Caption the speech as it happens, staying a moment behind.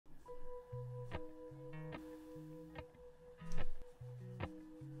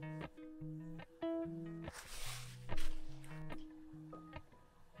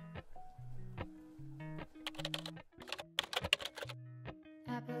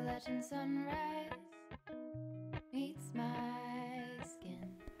watching sunrise meets my skin.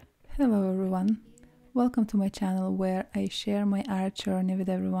 Hello everyone, welcome to my channel where I share my art journey with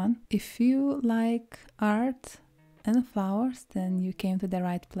everyone. If you like art and flowers, then you came to the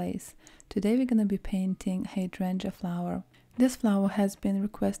right place. Today we're gonna be painting Hydrangea flower. This flower has been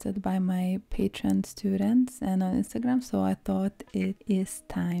requested by my Patreon students and on Instagram, so I thought it is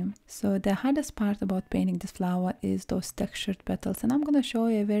time. So the hardest part about painting this flower is those textured petals, and I'm gonna show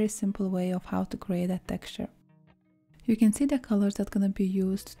you a very simple way of how to create that texture. You can see the colors that are gonna be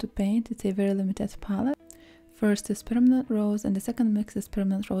used to paint. It's a very limited palette. First is permanent rose, and the second mix is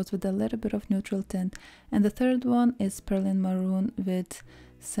permanent rose with a little bit of neutral tint, and the third one is perlin maroon with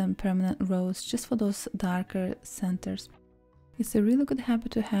some permanent rose just for those darker centers. It's a really good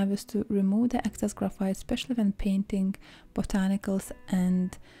habit to have is to remove the excess graphite, especially when painting botanicals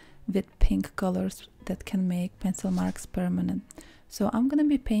and with pink colors that can make pencil marks permanent. So I'm going to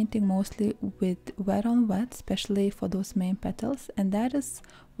be painting mostly with wet on wet, especially for those main petals, and that is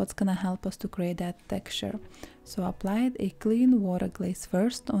what's going to help us to create that texture. So I applied a clean water glaze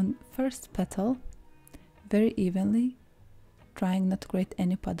first on first petal very evenly, trying not to create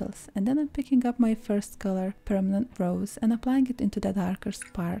any puddles, and then I'm picking up my first color, permanent rose, and applying it into the darker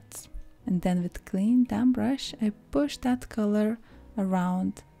parts. And then with clean damp brush I push that color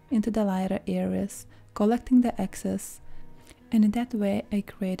around into the lighter areas, collecting the excess, and in that way I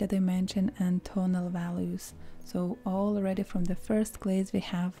create a dimension and tonal values. So already from the first glaze we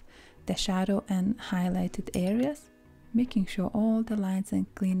have the shadow and highlighted areas, making sure all the lines are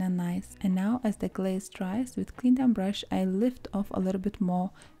clean and nice. And now as the glaze dries, with clean damp brush I lift off a little bit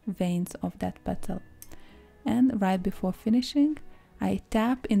more veins of that petal, and right before finishing I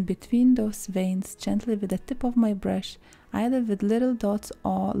tap in between those veins gently with the tip of my brush, either with little dots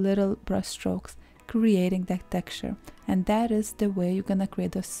or little brush strokes, creating that texture. And that is the way you're gonna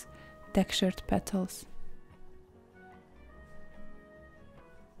create those textured petals.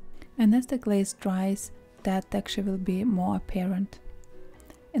 And as the glaze dries, that texture will be more apparent.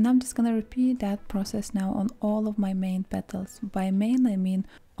 And I'm just gonna repeat that process now on all of my main petals. By main I mean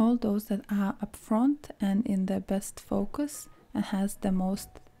all those that are up front and in the best focus and has the most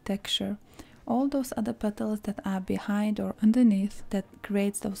texture. All those other petals that are behind or underneath that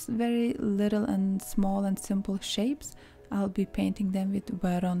creates those very little and small and simple shapes, I'll be painting them with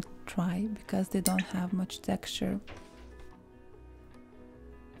wet on dry because they don't have much texture.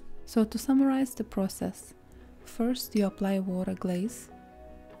 So to summarize the process, first you apply water glaze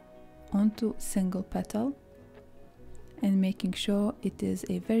onto single petal and making sure it is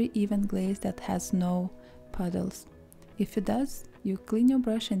a very even glaze that has no puddles. If it does, you clean your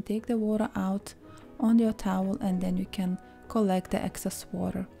brush and take the water out on your towel, and then you can collect the excess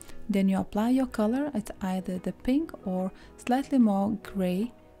water. Then you apply your color, it's either the pink or slightly more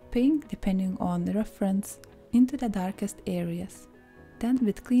gray pink depending on the reference, into the darkest areas. Then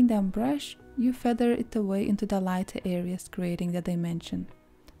with clean damp brush you feather it away into the lighter areas, creating the dimension.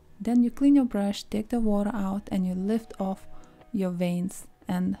 Then you clean your brush, take the water out, and you lift off your veins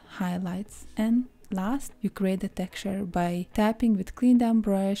and highlights. And last, you create the texture by tapping with clean damp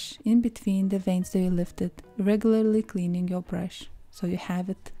brush in between the veins that you lifted, regularly cleaning your brush so you have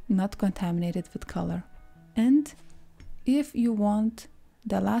it not contaminated with color. And if you want,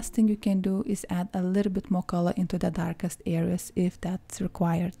 the last thing you can do is add a little bit more color into the darkest areas if that's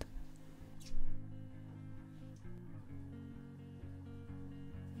required.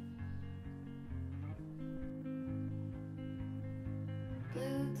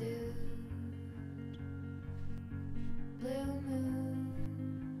 Blue dude, blue moon,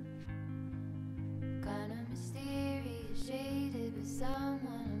 kinda mysterious, shaded with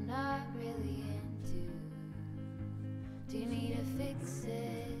someone I'm not really into. Do you need to fix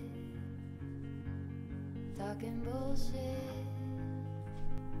it? Talking bullshit.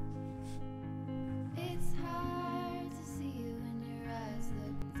 It's hard to see you when your eyes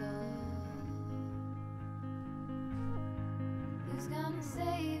look dull. Who's gonna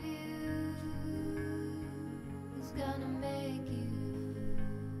save you? Who's gonna make you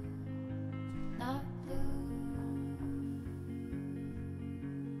not blue?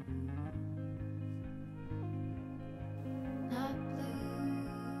 Not blue.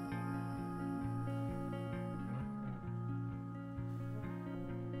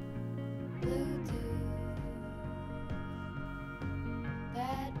 Blue dude,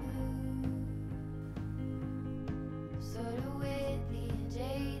 bad blue, sort of witty and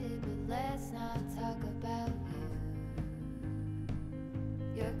jaded, but let's not talk about you.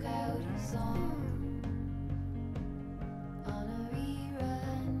 Your coyote song on a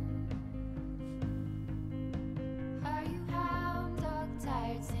rerun. Are you hound dog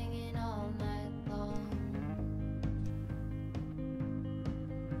tired singing?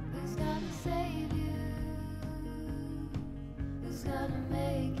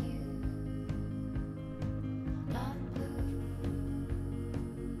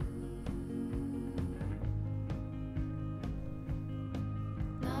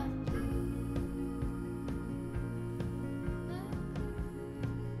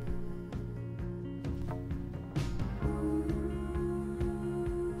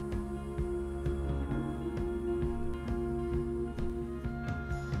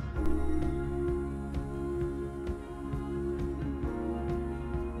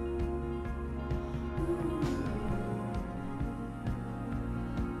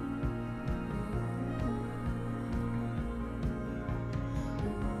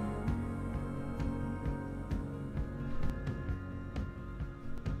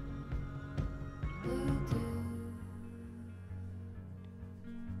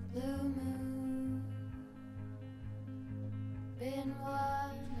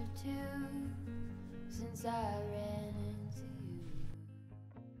 too since I ran into you.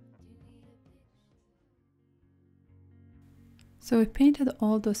 Do you need a picture? So we painted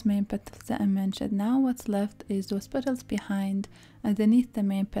all those main petals that I mentioned. Now what's left is those petals behind, underneath the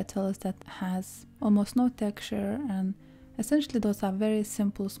main petals, that has almost no texture, and essentially those are very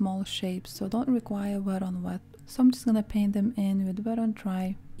simple small shapes, so don't require wet on wet. So I'm just gonna paint them in with wet on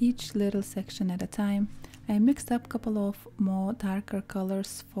dry, each little section at a time. I mixed up a couple of more darker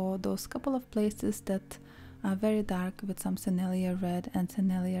colors for those couple of places that are very dark, with some Cenelia red and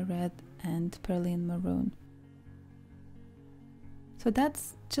Perlene maroon. So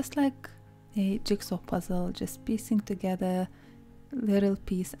that's just like a jigsaw puzzle, just piecing together little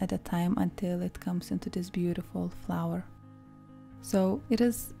piece at a time until it comes into this beautiful flower. So it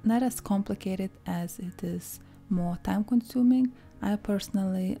is not as complicated as it is more time consuming. I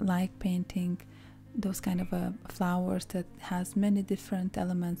personally like painting those kind of flowers that has many different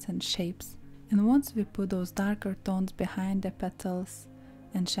elements and shapes. And once we put those darker tones behind the petals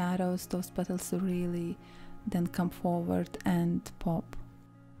and shadows, those petals really then come forward and pop.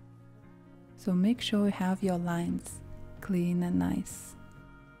 So make sure you have your lines clean and nice.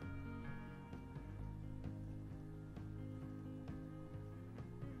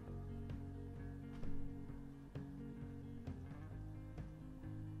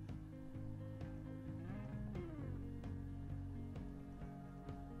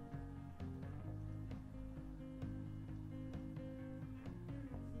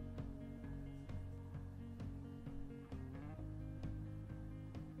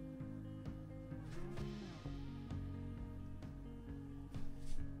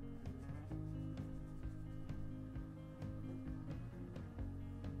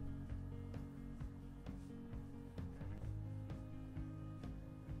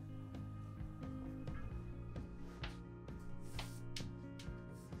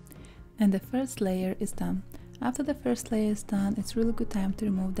 And the first layer is done. After the first layer is done, it's really good time to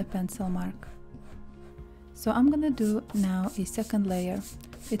remove the pencil mark. So I'm gonna do now a second layer.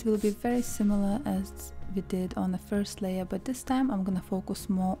 It will be very similar as we did on the first layer, but this time I'm gonna focus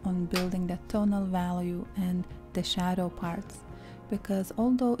more on building the tonal value and the shadow parts, because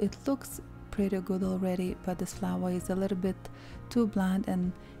although it looks pretty good already, but this flower is a little bit too bland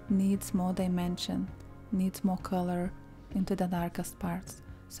and needs more dimension, needs more color into the darkest parts.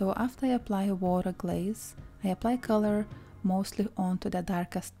 So after I apply a water glaze, I apply color mostly onto the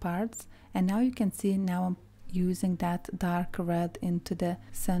darkest parts, and now you can see now I'm using that dark red into the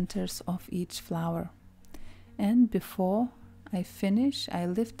centers of each flower. And before I finish, I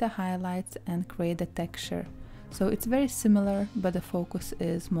lift the highlights and create the texture. So it's very similar, but the focus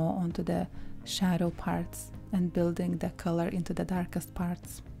is more onto the shadow parts and building the color into the darkest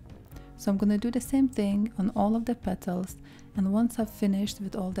parts. So I'm gonna do the same thing on all of the petals, and once I've finished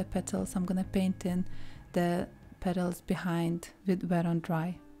with all the petals, I'm gonna paint in the petals behind with wet on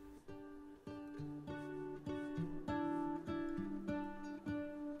dry.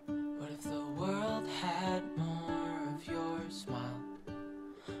 What if the world had more of your smile?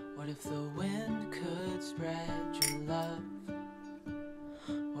 What if the wind could spread your love?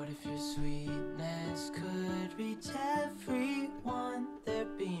 What if your sweetness could reach everyone?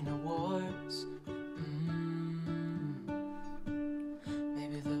 There'd be no wars.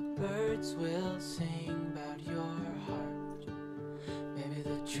 Maybe the birds will sing about your heart. Maybe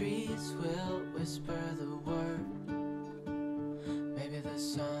the trees will whisper the word. Maybe the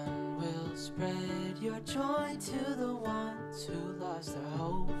sun will spread your joy to the ones who lost their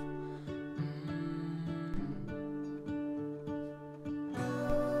hope.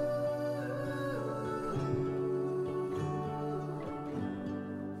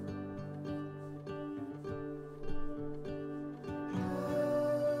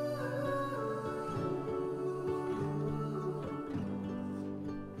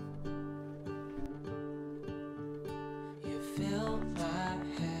 Fill my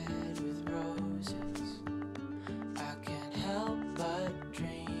head with roses. I can't help but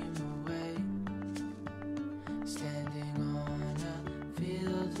dream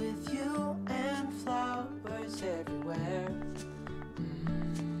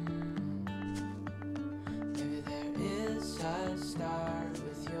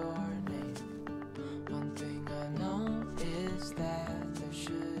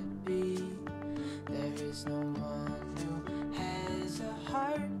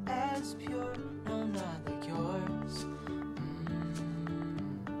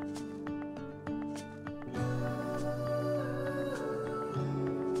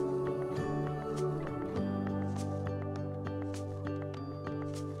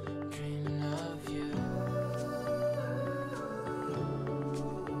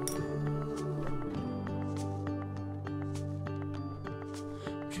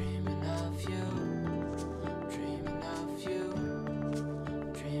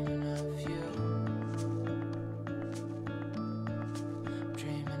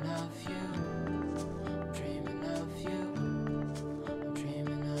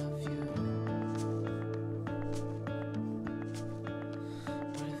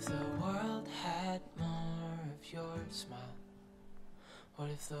smile? What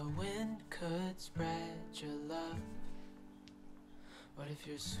if the wind could spread your love? What if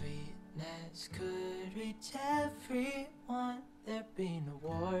your sweetness could reach everyone? There'd be no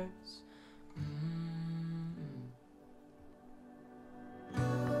wars.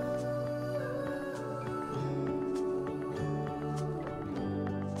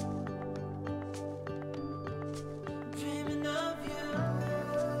 Dreaming of you.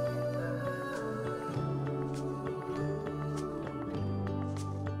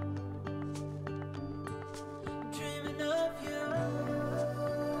 Dreaming of you.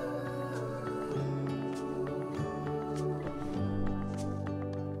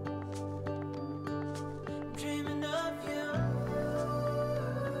 Dreaming of you.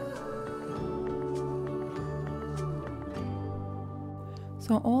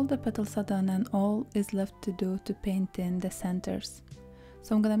 So all the petals are done and all is left to do to paint in the centers.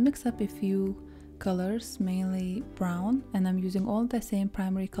 So I'm gonna mix up a few colors, mainly brown, and I'm using all the same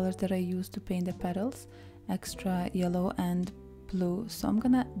primary colors that I used to paint the petals, extra yellow and blue. So I'm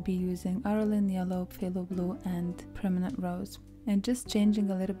gonna be using Arlene yellow, phthalo blue and permanent rose, and just changing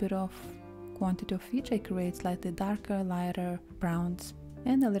a little bit of quantity of each. I create slightly darker, lighter browns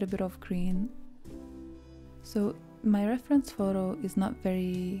and a little bit of green. So my reference photo is not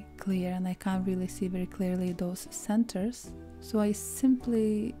very clear and I can't really see very clearly those centers, so I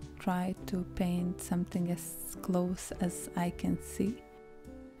simply try to paint something as close as I can see.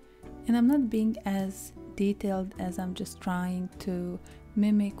 And I'm not being as detailed as I'm just trying to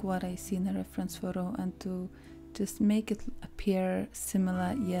mimic what I see in a reference photo and to just make it appear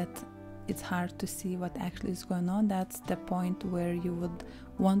similar, yet it's hard to see what actually is going on. That's the point where you would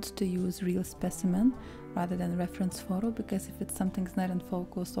want to use real specimen rather than reference photo, because if it's something's not in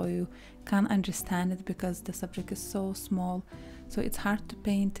focus or you can't understand it because the subject is so small, so it's hard to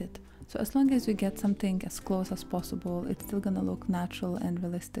paint it. So as long as you get something as close as possible, it's still gonna look natural and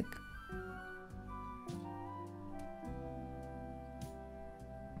realistic.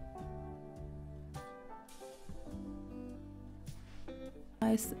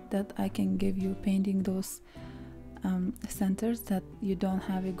 Advice that I can give you painting those centers that you don't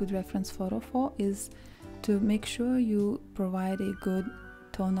have a good reference photo for is to make sure you provide a good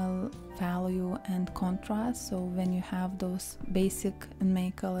tonal value and contrast. So when you have those basic and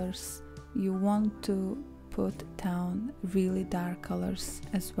main colors, you want to put down really dark colors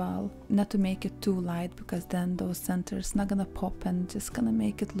as well, not to make it too light, because then those centers not gonna pop and just gonna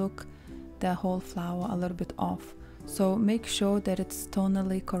make it look the whole flower a little bit off. So make sure that it's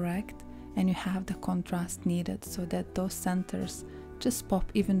tonally correct and you have the contrast needed so that those centers just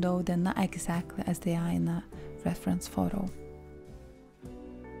pop even though they're not exactly as they are in a reference photo.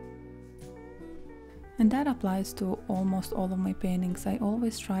 And that applies to almost all of my paintings. I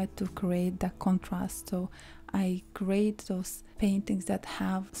always try to create that contrast, so I create those paintings that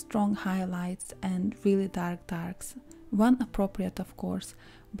have strong highlights and really dark darks. One appropriate, of course,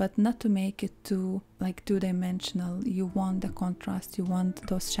 but not to make it too like two-dimensional. You want the contrast, you want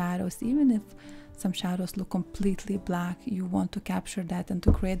those shadows. Even if some shadows look completely black, you want to capture that and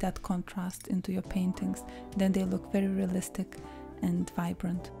to create that contrast into your paintings. Then they look very realistic and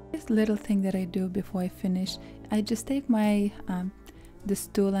vibrant. This little thing that I do before I finish, I just take my this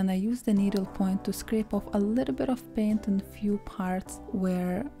tool and I use the needle point to scrape off a little bit of paint in a few parts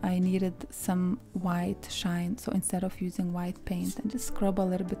where I needed some white shine. So instead of using white paint, I just scrub a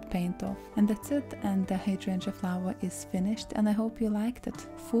little bit paint off, and that's it. And the hydrangea flower is finished, and I hope you liked it.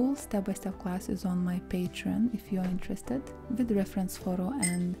 Full step-by-step class is on my Patreon if you are interested, with reference photo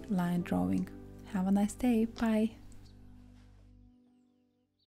and line drawing. Have a nice day. Bye.